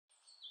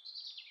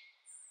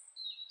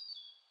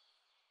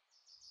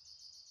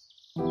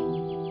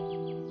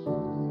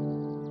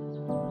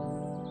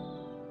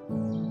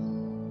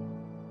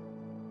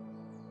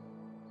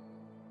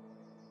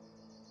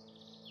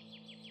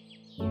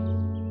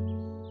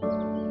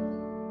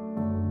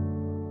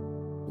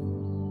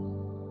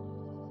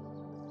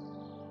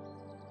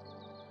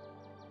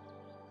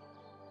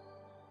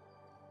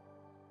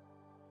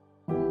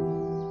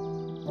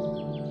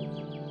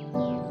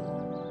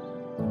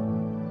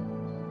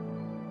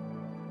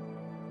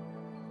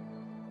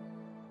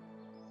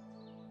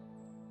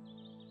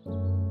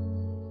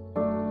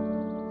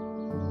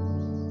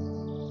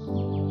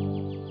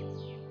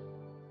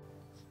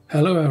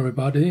Hello,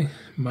 everybody.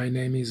 My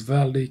name is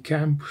Valdi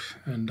Camp,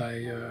 and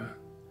I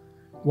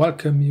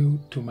welcome you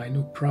to my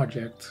new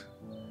project,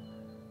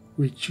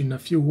 which in a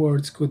few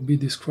words could be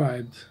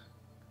described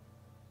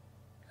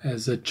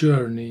as a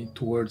journey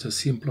towards a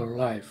simpler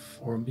life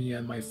for me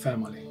and my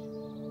family.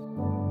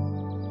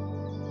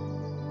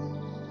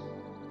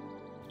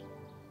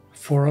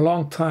 For a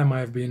long time,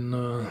 I've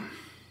been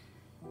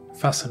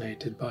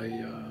fascinated by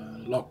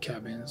log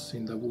cabins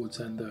in the woods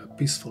and the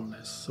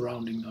peacefulness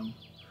surrounding them.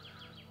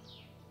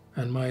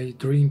 And my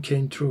dream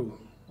came true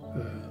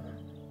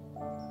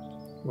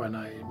when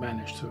I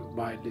managed to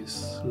buy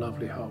this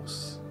lovely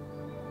house.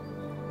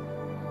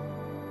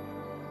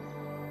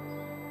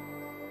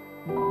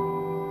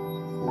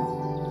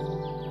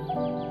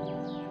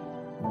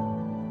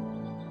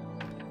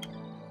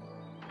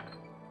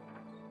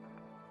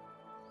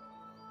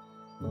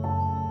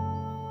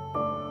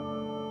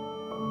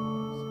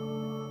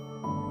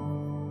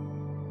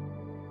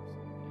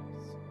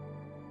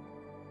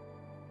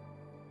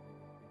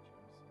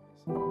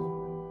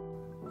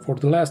 For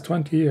the last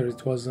 20 years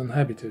it was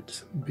inhabited,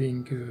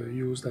 being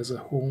used as a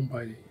home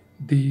by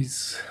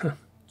these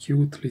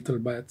cute little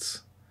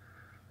bats,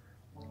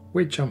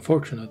 which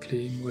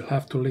unfortunately will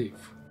have to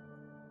leave.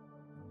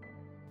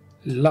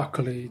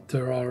 Luckily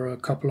there are a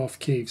couple of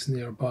caves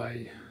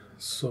nearby,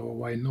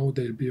 so I know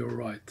they'll be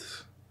alright.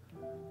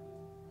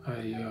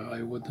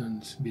 I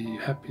wouldn't be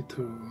happy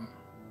to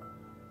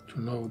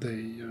know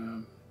they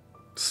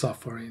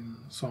suffer in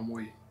some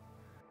way.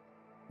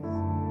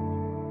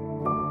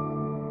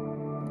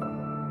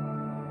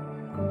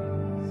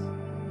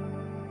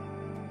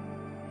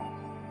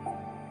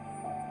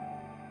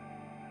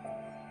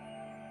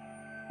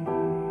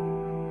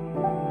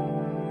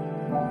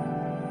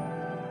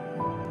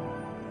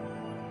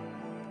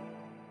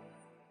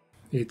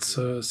 It's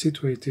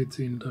situated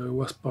in the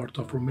west part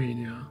of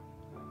Romania,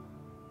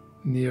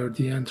 near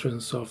the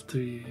entrance of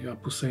the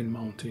Apuseni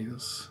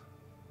Mountains.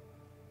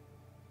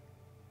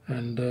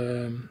 And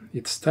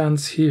it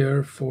stands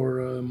here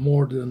for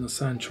more than a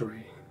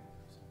century.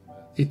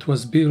 It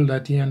was built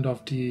at the end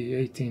of the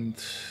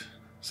 18th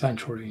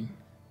century,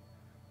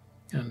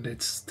 and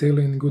it's still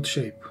in good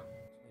shape.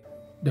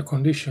 The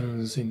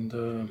conditions in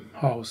the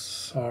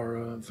house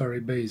are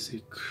very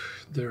basic.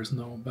 There's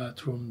no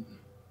bathroom,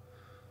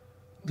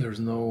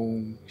 there's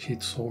no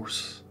heat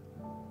source.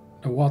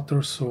 The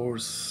water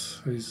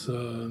source is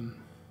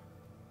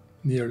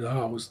near the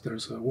house.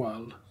 There's a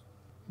well,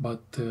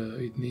 but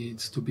it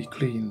needs to be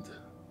cleaned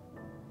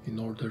in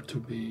order to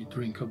be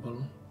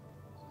drinkable.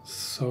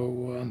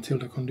 So until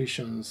the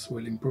conditions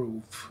will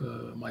improve,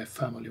 my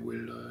family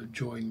will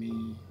join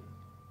me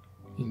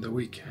in the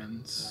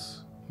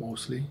weekends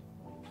mostly.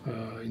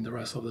 In the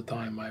rest of the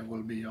time I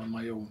will be on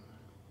my own.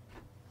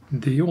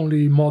 The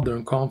only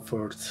modern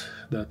comfort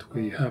that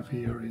we have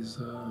here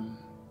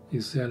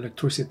is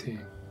electricity,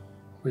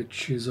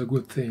 which is a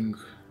good thing.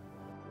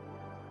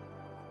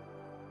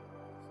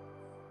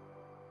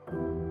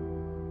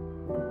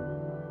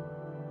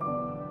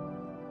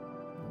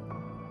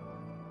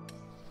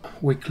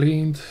 We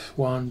cleaned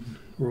one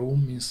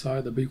room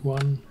inside, the big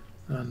one,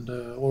 and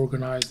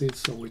organized it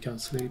so we can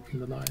sleep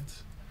in the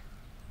night.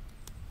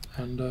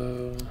 And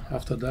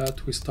after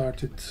that we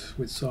started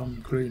with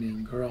some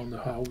cleaning around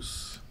the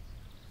house.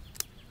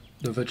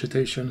 The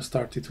vegetation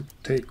started to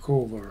take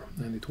over,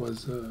 and it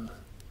was a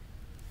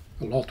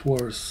lot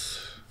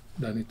worse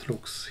than it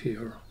looks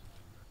here.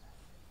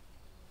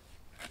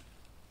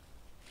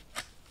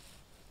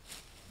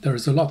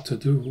 There's a lot to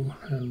do,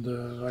 and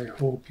I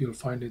hope you'll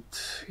find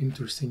it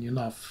interesting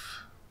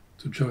enough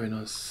to join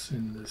us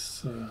in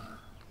this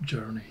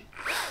journey.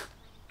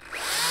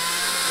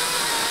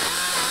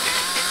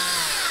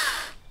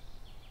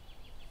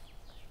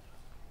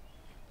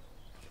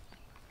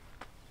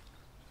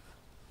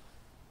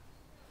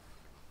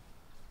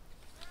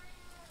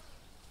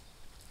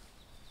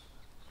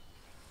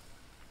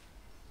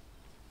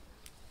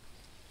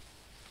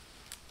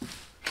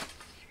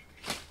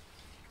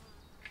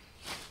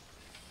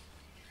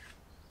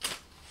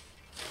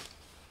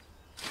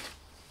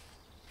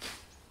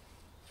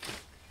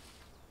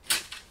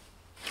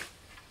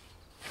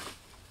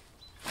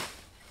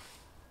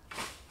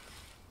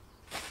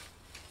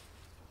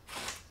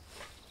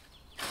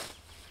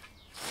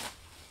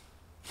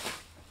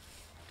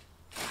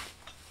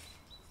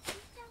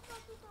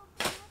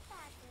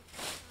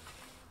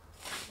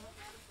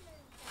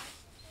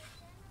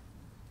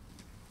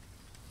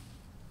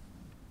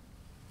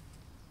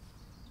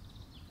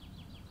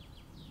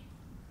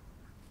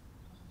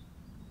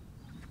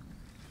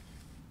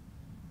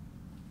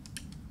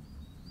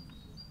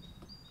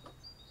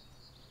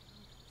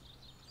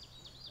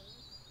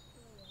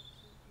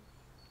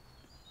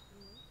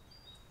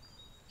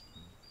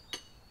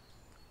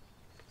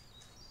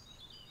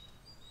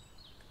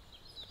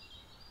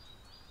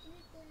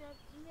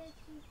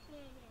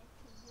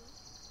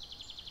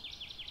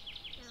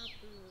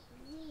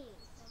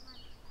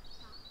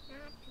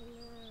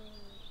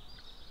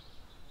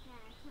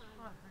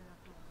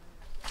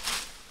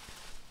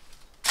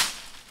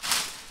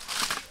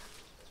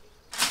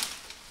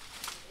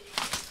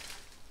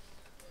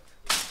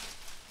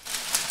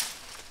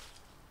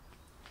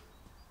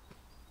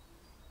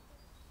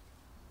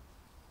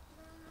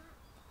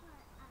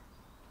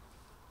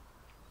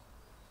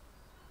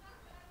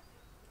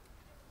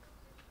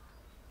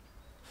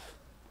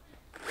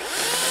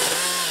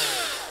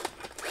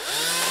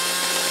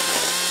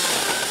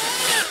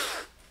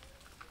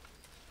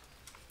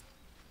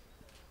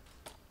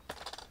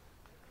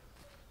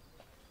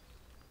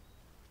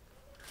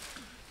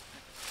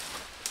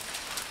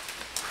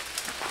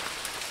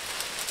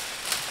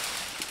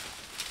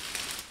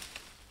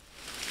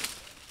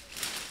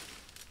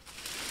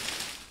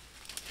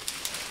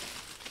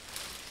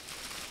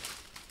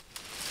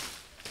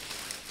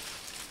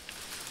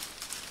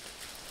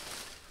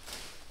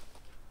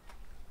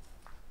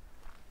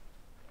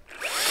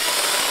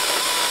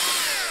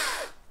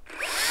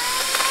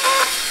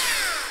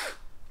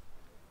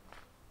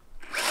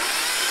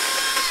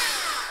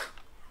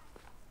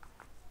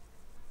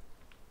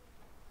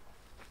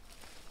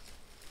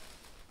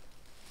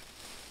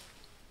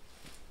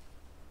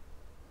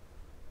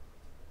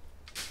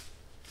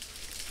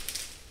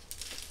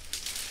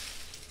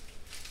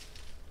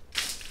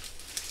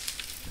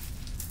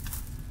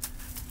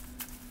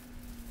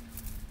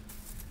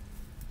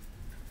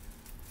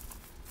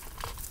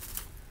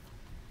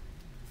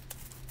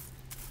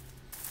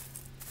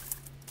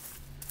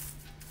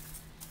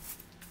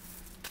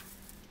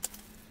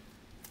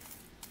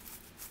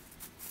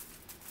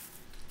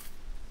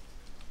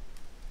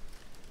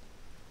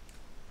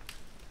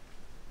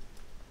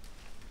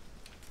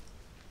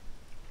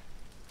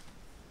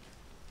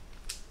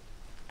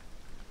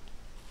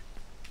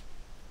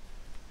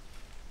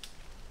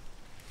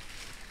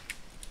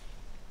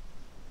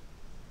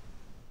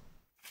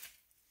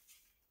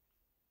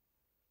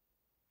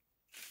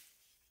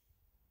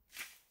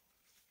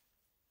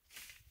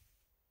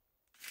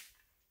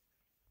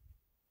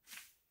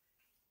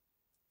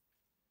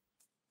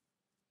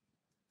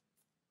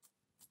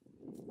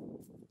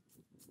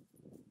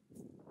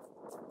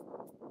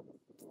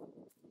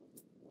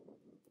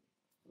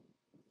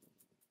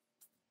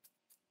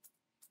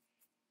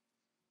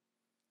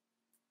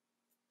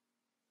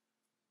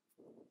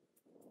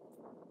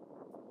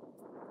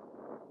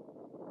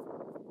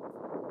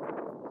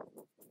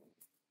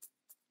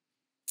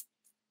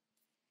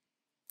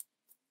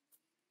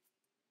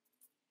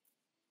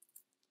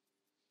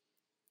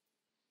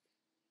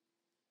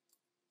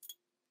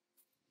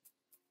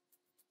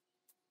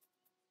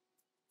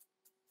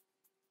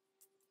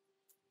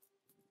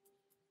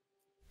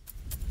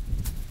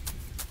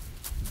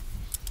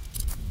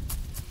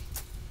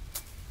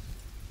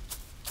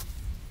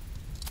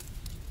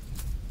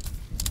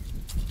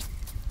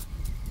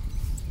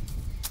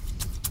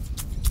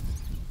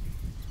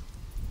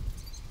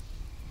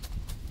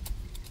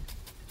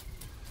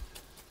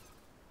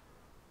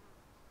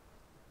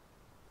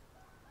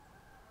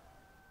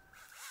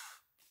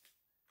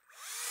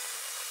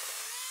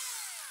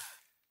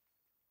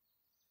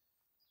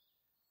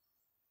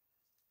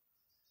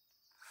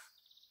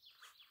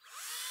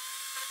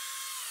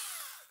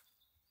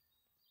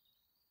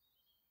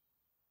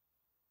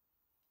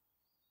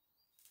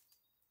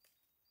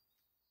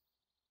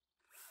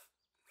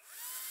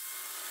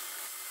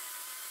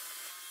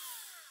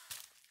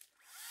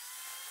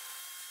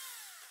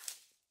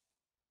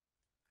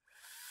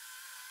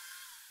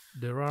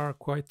 There are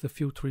quite a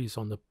few trees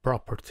on the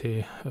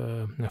property,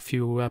 a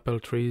few apple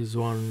trees,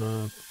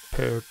 one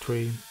pear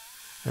tree,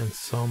 and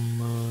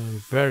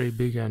some very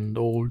big and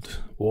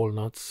old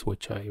walnuts,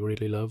 which I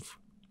really love.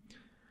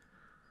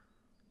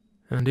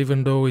 And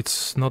even though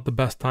it's not the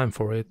best time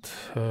for it,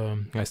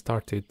 I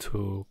started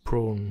to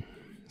prune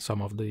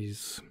some of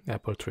these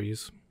apple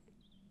trees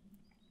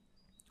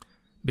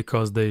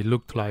because they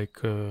looked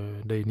like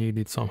they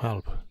needed some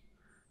help.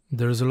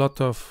 There's a lot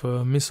of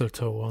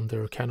mistletoe on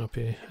their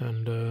canopy,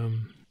 and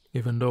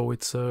even though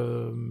it's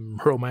a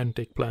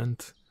romantic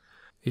plant,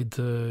 it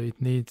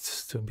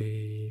needs to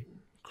be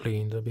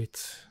cleaned a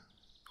bit,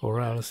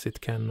 or else it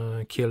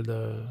can kill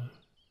the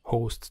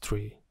host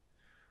tree.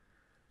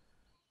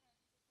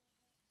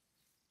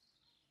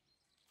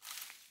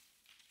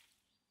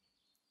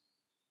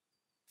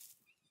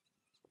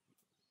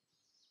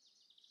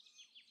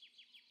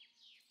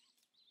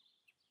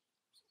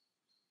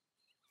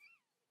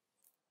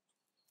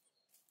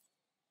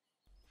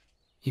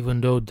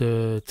 Even though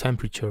the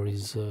temperature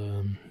is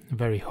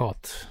very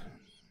hot,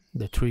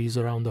 the trees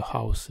around the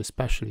house,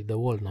 especially the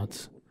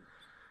walnuts,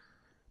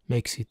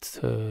 makes it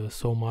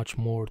so much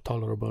more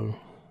tolerable,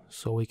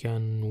 so we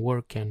can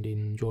work and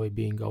enjoy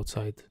being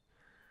outside.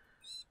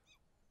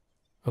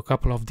 A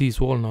couple of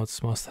these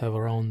walnuts must have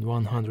around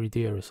 100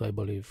 years, I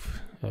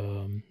believe.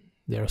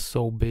 They are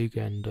so big,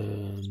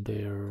 and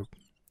their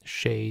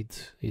shade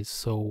is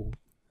so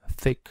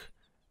thick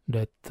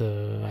that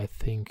I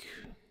think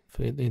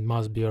it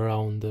must be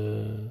around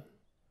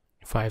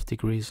 5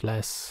 degrees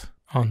less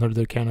under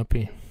the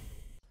canopy.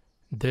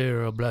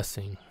 They're a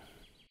blessing.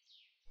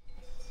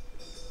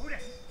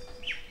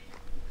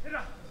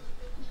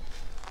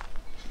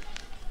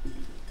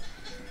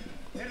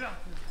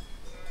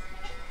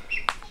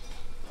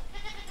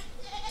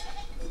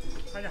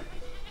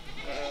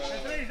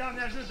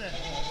 Doamne ajută!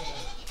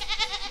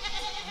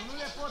 Nu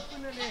le pot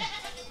până le...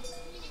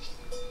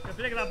 Că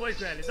plec la boi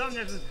cu ele. Doamne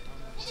ajută!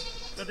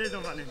 Cădeți,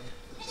 domn Valentin.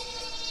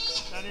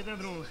 Dar le dăm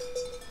drumul.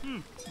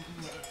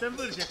 Se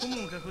învârge cu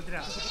muncă, cu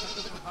treabă.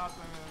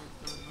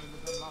 Noi le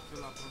dăm lapte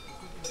la prostă.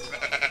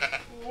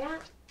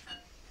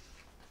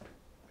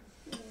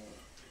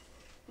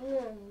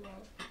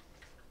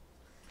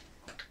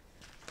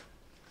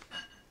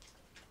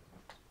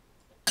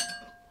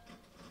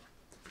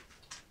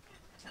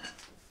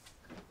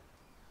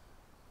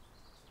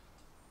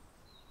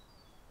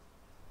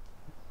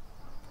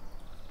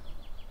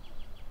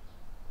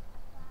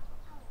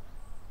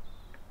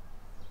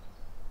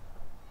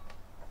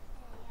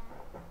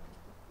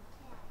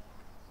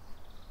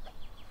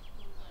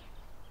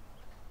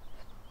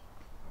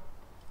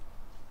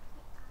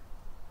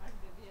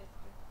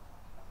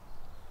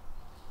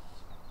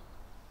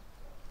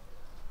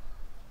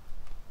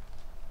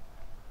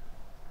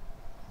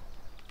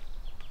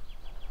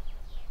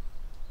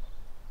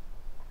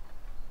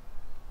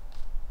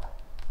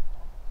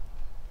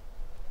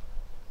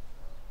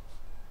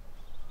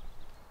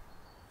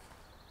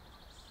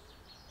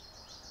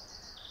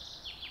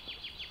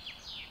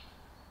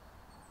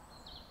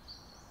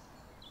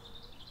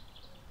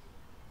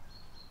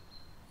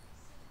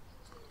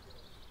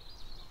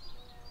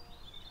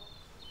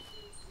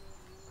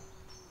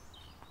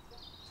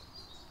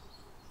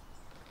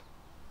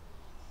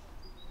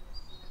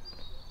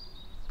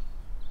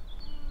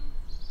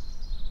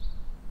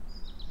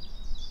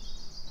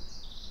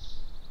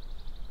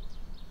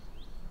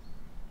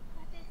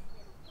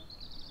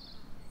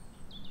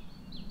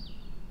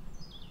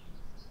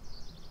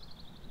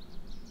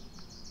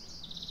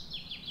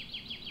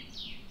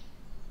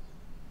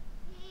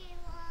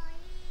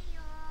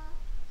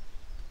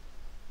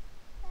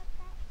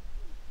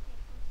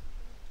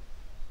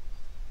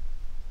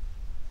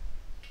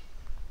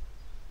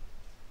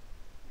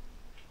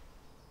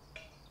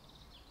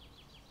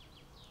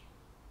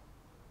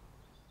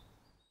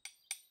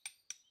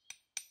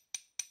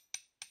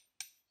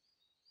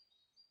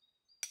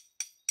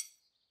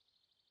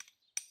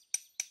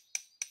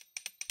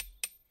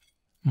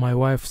 My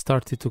wife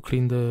started to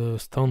clean the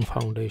stone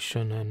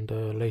foundation, and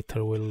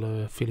later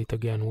we'll fill it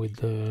again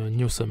with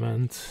new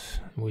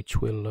cement, which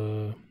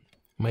will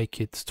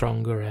make it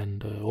stronger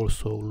and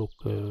also look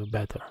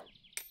better.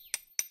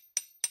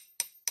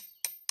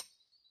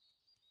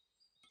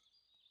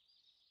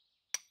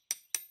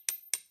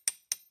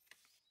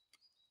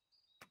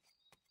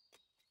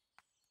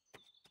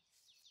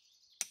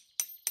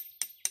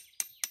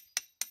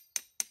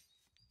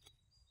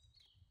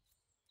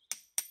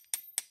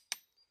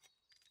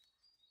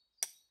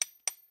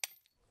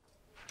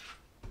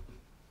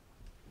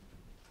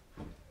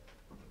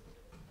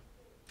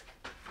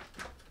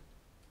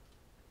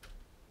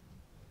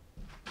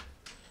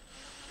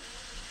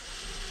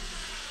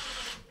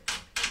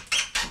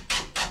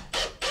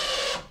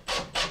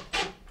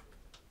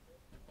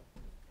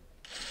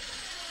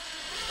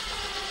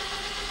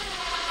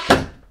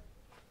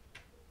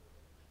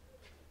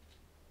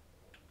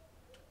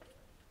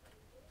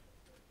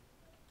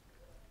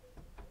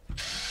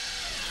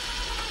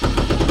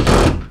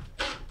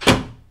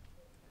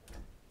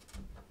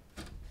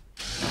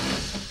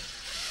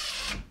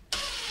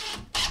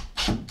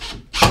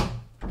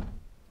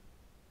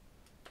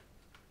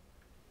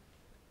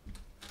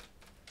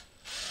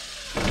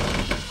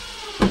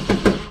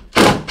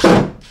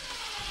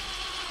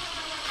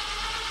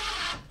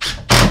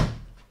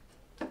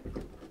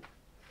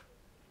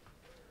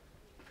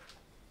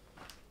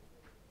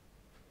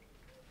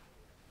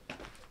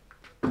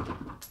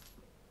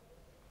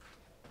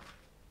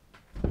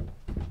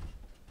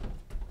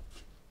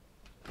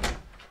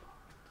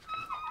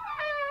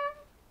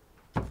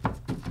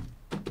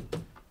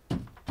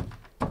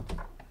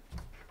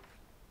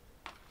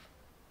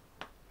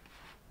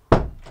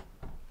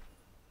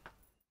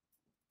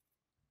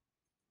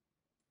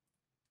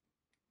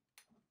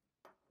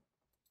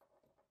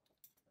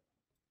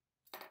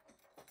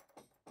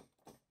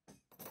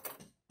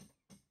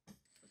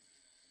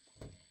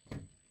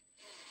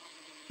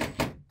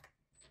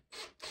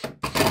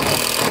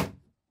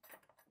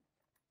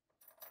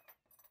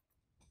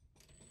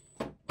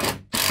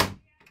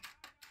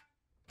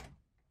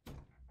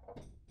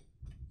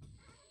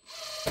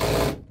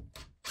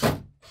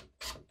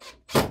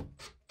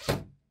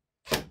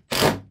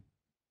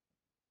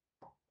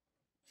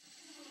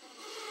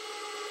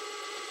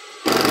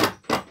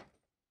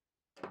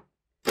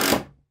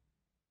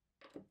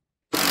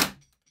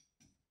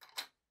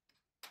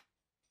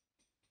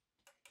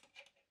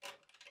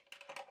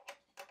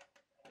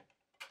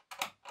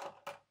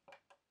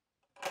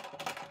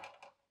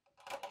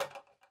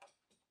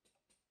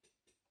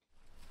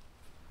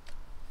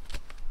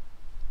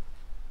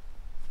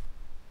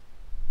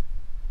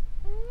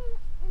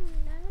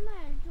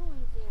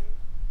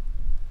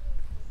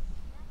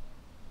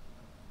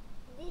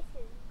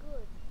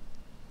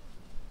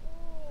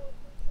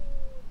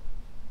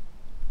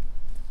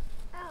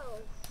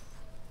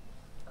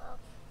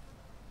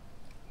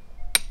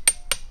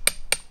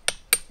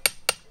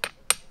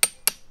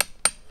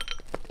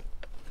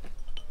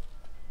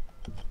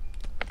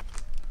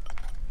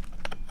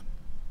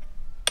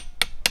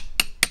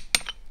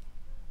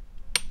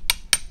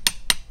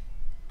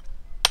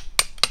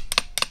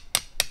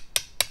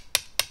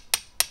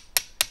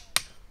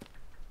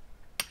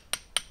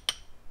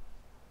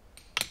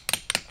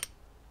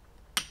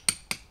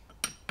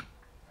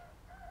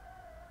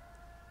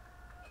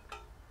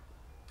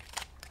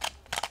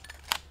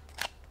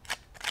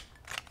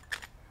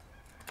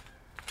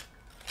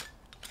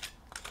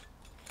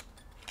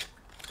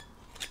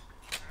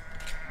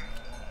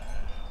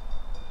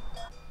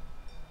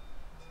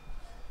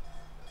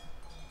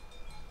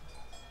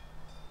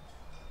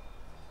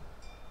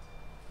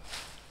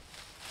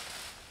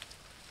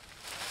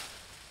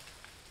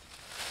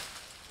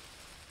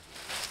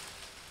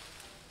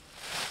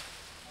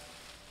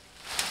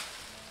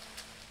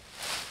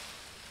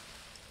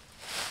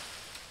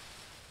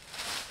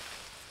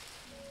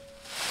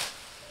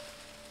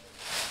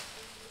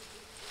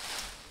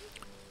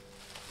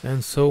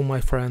 And so,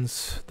 my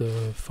friends,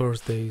 the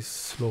first days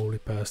slowly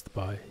passed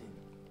by.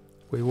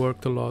 We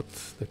worked a lot,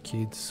 the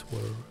kids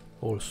were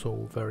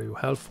also very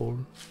helpful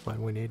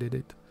when we needed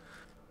it.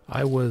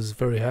 I was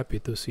very happy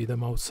to see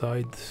them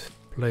outside,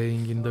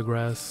 playing in the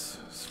grass,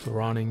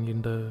 running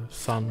in the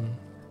sun,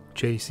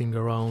 chasing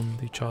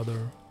around each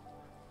other,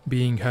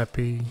 being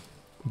happy,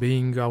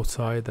 being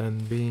outside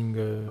and being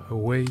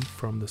away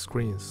from the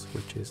screens,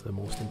 which is the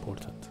most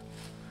important.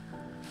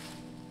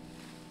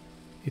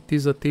 It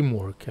is a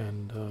teamwork,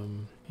 and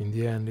in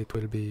the end it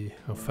will be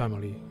a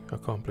family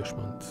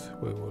accomplishment.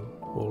 We will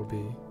all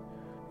be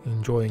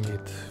enjoying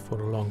it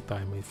for a long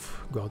time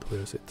if God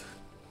wills it.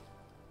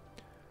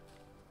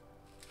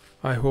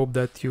 I hope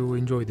that you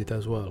enjoyed it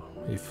as well.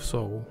 If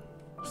so,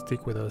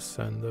 stick with us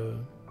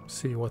and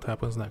see what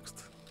happens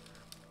next.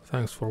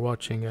 Thanks for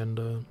watching,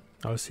 and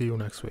I'll see you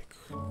next week.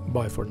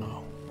 Bye for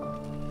now.